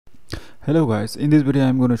Hello guys, in this video I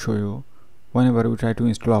am going to show you whenever we try to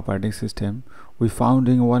install operating system, we found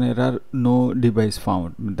in one error no device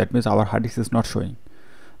found. That means our hard disk is not showing.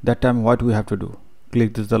 That time what we have to do?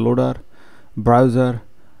 Click this the loader, browser.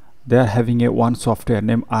 They are having a one software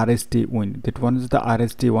named RST-Win. That one is the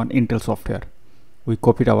RST-1 Intel software. We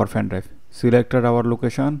copied our pen drive, selected our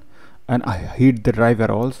location, and I hit the drive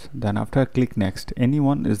arrows. Then after click next.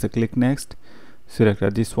 Anyone is the click next.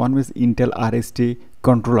 Selected this one is Intel RST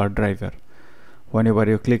controller driver. Whenever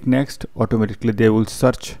you click next, automatically they will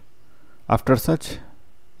search. After search,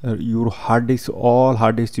 your hard disk, all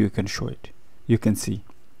hard disks you can show it. You can see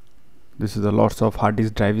this is a lots of hard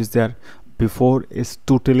disk drive is there. Before is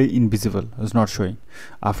totally invisible, is not showing.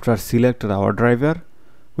 After select our driver,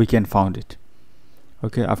 we can found it.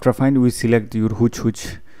 Okay, after find we select your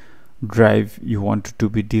which drive you want to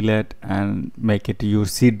be delete and make it your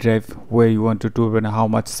C drive where you want it to and how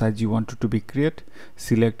much size you want it to be create.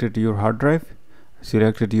 Selected your hard drive,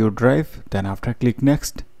 selected your drive, then after click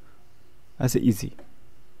next. As easy.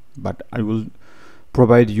 But I will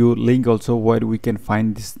provide you link also where we can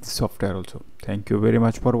find this software also. Thank you very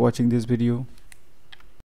much for watching this video.